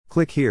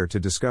Click here to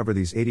discover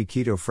these 80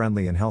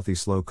 keto-friendly and healthy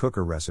slow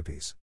cooker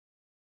recipes.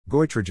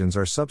 Goitrogens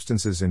are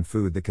substances in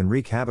food that can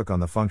wreak havoc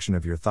on the function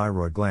of your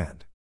thyroid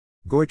gland.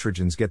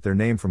 Goitrogens get their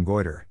name from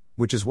goiter,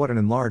 which is what an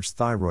enlarged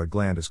thyroid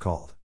gland is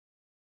called.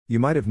 You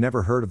might have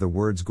never heard of the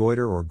words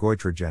goiter or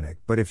goitrogenic,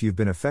 but if you've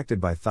been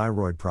affected by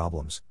thyroid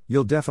problems,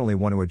 you'll definitely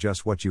want to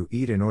adjust what you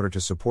eat in order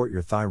to support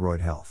your thyroid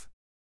health.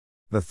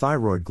 The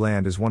thyroid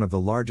gland is one of the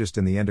largest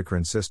in the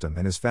endocrine system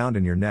and is found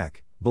in your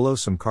neck, below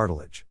some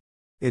cartilage.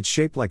 It's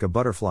shaped like a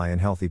butterfly in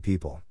healthy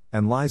people,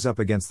 and lies up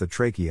against the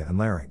trachea and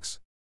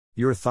larynx.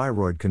 Your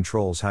thyroid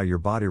controls how your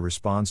body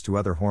responds to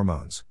other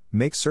hormones,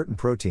 makes certain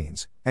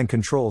proteins, and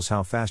controls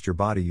how fast your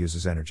body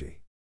uses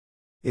energy.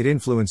 It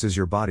influences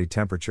your body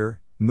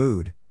temperature,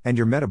 mood, and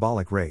your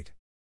metabolic rate.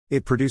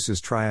 It produces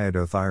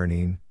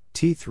triiodothyronine,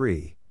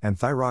 T3, and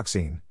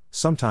thyroxine,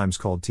 sometimes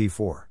called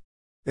T4.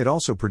 It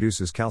also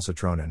produces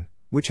calcitronin,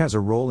 which has a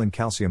role in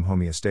calcium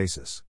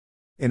homeostasis.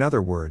 In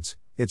other words,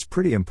 it's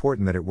pretty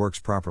important that it works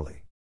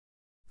properly.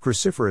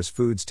 Cruciferous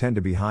foods tend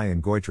to be high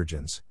in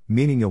goitrogens,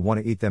 meaning you'll want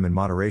to eat them in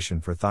moderation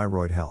for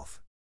thyroid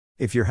health.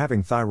 If you're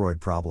having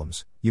thyroid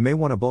problems, you may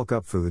want to bulk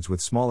up foods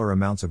with smaller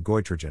amounts of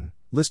goitrogen,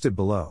 listed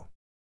below.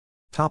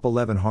 Top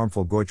 11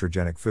 harmful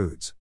goitrogenic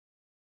foods.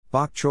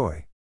 Bok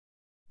choy,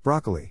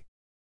 broccoli,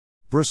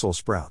 Brussels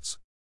sprouts,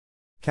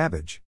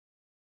 cabbage,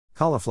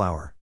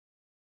 cauliflower,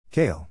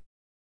 kale,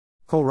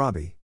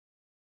 kohlrabi,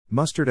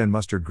 mustard and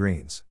mustard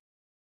greens,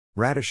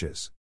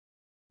 radishes,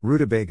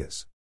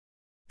 rutabagas,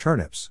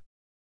 turnips.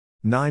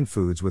 9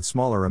 foods with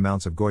smaller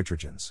amounts of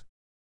goitrogens.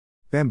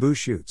 Bamboo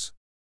shoots,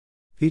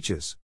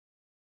 peaches,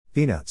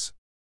 peanuts,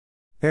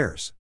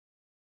 pears,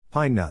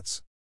 pine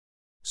nuts,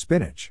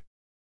 spinach,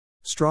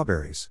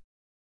 strawberries,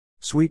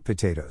 sweet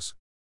potatoes.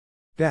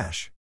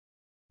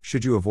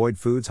 Should you avoid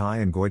foods high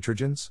in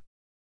goitrogens?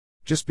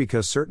 Just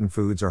because certain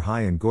foods are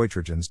high in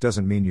goitrogens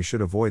doesn't mean you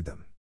should avoid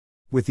them.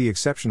 With the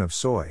exception of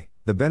soy,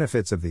 the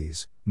benefits of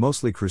these,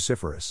 mostly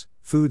cruciferous,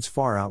 foods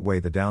far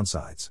outweigh the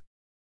downsides.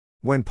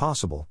 When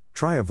possible,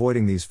 try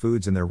avoiding these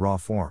foods in their raw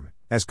form,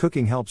 as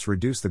cooking helps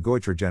reduce the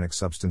goitrogenic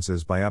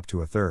substances by up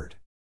to a third.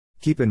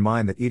 Keep in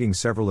mind that eating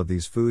several of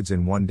these foods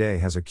in one day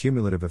has a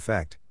cumulative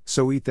effect,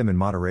 so eat them in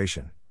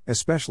moderation,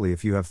 especially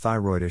if you have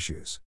thyroid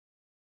issues.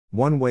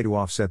 One way to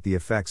offset the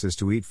effects is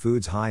to eat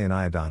foods high in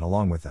iodine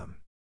along with them.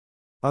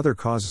 Other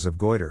causes of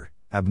goiter: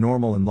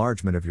 abnormal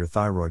enlargement of your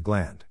thyroid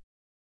gland.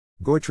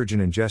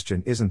 Goitrogen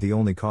ingestion isn't the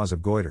only cause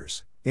of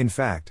goiters, in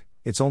fact,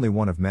 it's only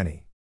one of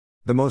many.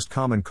 The most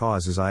common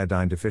cause is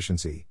iodine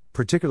deficiency,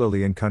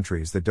 particularly in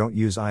countries that don't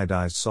use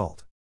iodized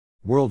salt.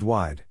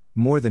 Worldwide,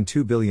 more than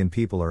 2 billion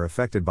people are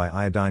affected by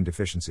iodine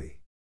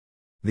deficiency.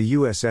 The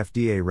US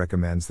FDA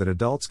recommends that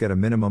adults get a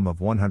minimum of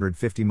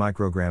 150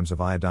 micrograms of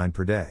iodine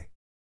per day.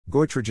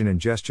 Goitrogen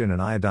ingestion and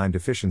iodine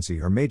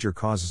deficiency are major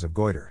causes of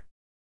goiter.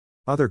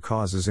 Other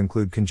causes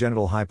include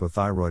congenital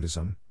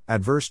hypothyroidism,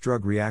 adverse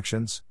drug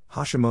reactions,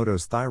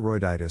 Hashimoto's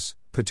thyroiditis,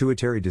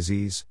 pituitary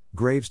disease,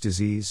 Graves'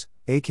 disease,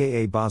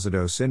 aka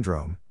Basedow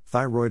syndrome,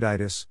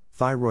 thyroiditis,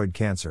 thyroid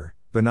cancer,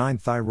 benign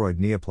thyroid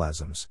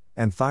neoplasms,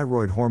 and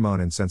thyroid hormone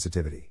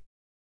insensitivity.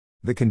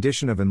 The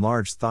condition of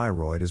enlarged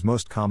thyroid is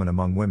most common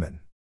among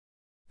women.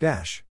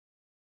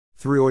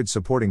 Thyroid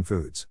supporting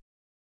foods.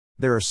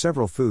 There are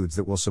several foods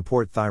that will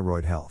support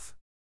thyroid health.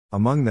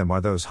 Among them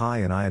are those high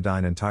in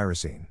iodine and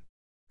tyrosine,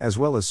 as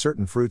well as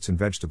certain fruits and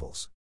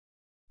vegetables.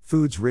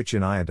 Foods rich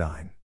in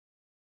iodine.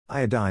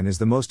 Iodine is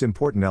the most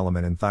important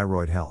element in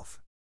thyroid health.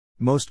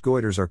 Most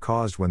goiters are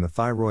caused when the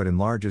thyroid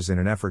enlarges in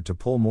an effort to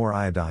pull more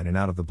iodine in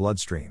out of the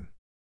bloodstream.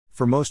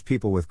 For most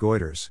people with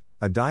goiters,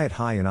 a diet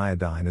high in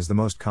iodine is the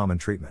most common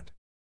treatment.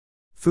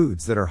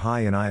 Foods that are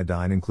high in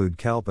iodine include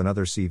kelp and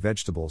other sea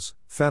vegetables,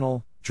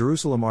 fennel,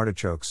 Jerusalem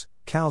artichokes,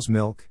 cow's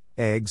milk,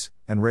 eggs,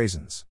 and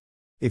raisins.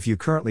 If you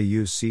currently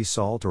use sea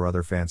salt or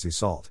other fancy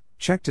salt,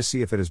 check to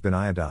see if it has been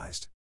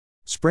iodized.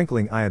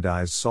 Sprinkling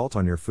iodized salt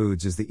on your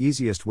foods is the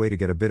easiest way to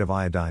get a bit of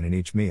iodine in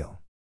each meal.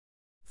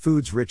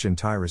 Foods rich in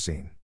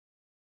tyrosine.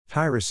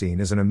 Tyrosine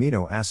is an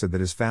amino acid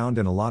that is found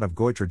in a lot of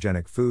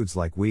goitrogenic foods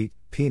like wheat,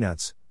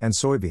 peanuts, and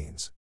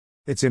soybeans.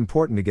 It's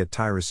important to get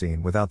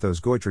tyrosine without those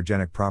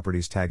goitrogenic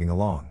properties tagging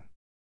along.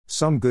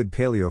 Some good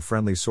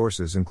paleo-friendly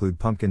sources include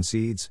pumpkin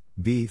seeds,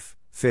 beef,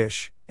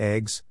 fish,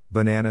 eggs,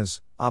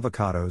 bananas,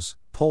 avocados,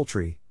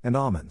 poultry, and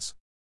almonds.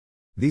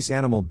 These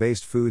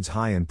animal-based foods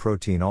high in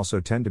protein also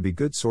tend to be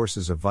good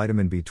sources of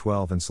vitamin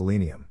B12 and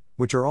selenium,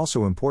 which are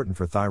also important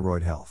for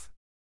thyroid health.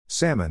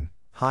 Salmon,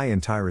 high in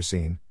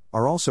tyrosine,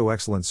 are also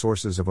excellent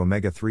sources of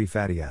omega-3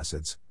 fatty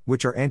acids,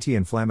 which are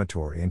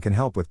anti-inflammatory and can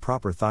help with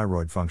proper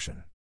thyroid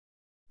function.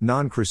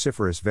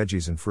 Non-cruciferous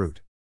veggies and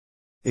fruit.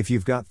 If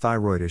you've got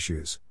thyroid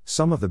issues,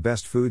 some of the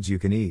best foods you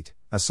can eat,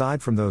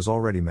 aside from those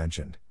already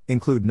mentioned,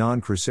 include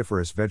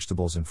non-cruciferous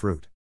vegetables and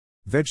fruit.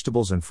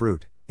 Vegetables and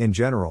fruit, in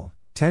general,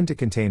 tend to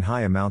contain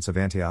high amounts of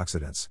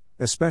antioxidants,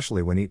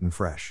 especially when eaten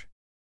fresh.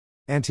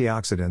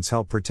 Antioxidants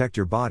help protect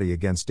your body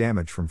against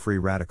damage from free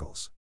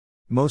radicals.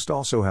 Most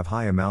also have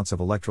high amounts of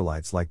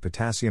electrolytes like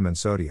potassium and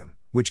sodium,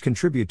 which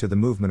contribute to the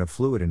movement of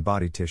fluid in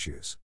body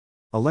tissues.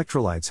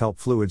 Electrolytes help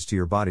fluids to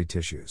your body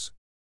tissues.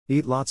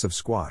 Eat lots of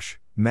squash,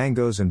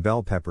 mangoes, and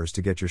bell peppers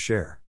to get your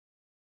share.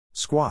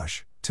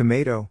 Squash,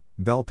 tomato,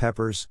 bell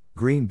peppers,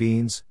 green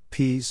beans,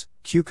 peas,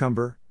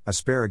 cucumber,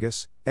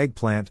 asparagus,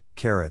 eggplant,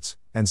 carrots,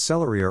 and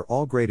celery are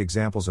all great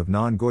examples of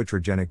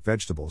non-goitrogenic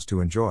vegetables to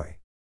enjoy.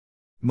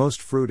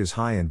 Most fruit is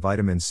high in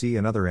vitamin C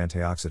and other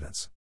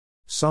antioxidants.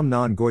 Some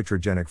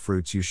non-goitrogenic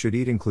fruits you should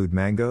eat include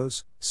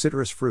mangoes,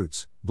 citrus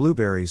fruits,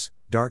 blueberries,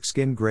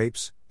 dark-skinned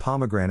grapes,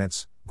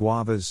 pomegranates,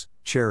 guavas,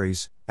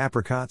 cherries,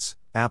 apricots,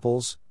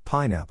 apples,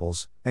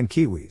 pineapples, and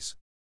kiwis.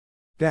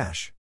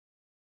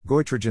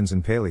 Goitrogens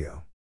and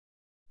paleo.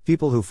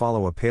 People who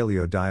follow a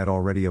paleo diet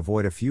already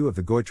avoid a few of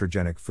the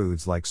goitrogenic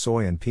foods like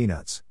soy and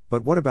peanuts,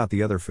 but what about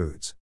the other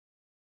foods?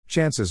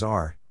 Chances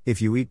are,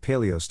 if you eat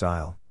paleo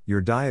style,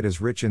 your diet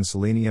is rich in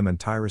selenium and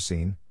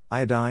tyrosine,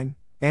 iodine,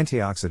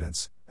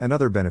 antioxidants, and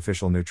other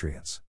beneficial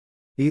nutrients.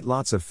 Eat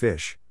lots of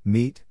fish,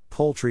 meat,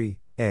 poultry,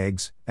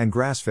 eggs, and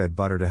grass-fed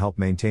butter to help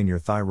maintain your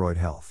thyroid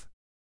health.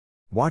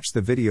 Watch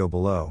the video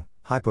below,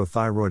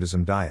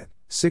 Hypothyroidism Diet,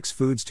 6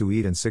 Foods to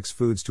Eat and 6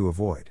 Foods to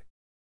Avoid.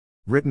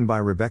 Written by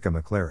Rebecca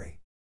McClary.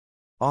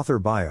 Author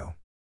bio.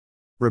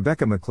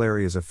 Rebecca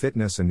McClary is a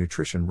fitness and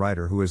nutrition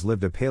writer who has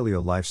lived a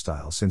paleo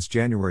lifestyle since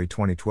January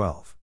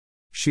 2012.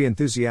 She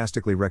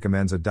enthusiastically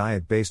recommends a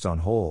diet based on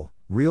whole,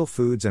 real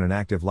foods and an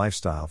active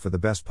lifestyle for the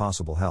best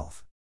possible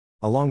health.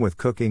 Along with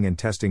cooking and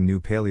testing new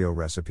paleo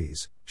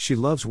recipes, she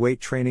loves weight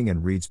training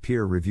and reads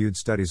peer-reviewed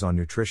studies on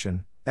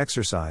nutrition,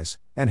 exercise,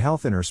 and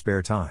health in her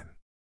spare time.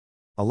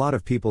 A lot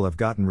of people have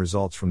gotten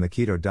results from the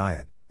keto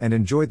diet, and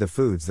enjoyed the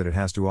foods that it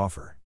has to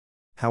offer.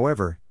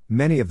 However,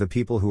 many of the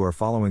people who are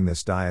following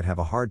this diet have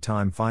a hard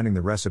time finding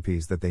the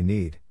recipes that they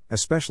need,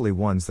 especially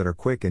ones that are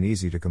quick and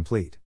easy to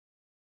complete.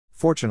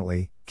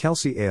 Fortunately,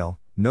 Kelsey Ale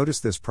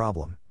noticed this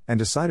problem, and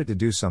decided to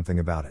do something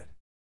about it.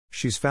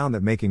 She's found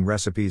that making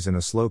recipes in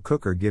a slow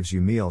cooker gives you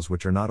meals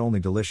which are not only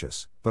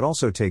delicious, but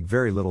also take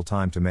very little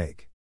time to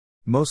make.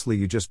 Mostly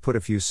you just put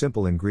a few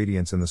simple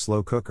ingredients in the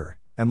slow cooker,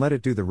 and let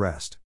it do the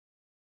rest.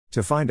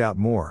 To find out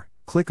more,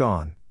 click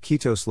on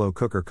Keto Slow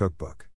Cooker Cookbook.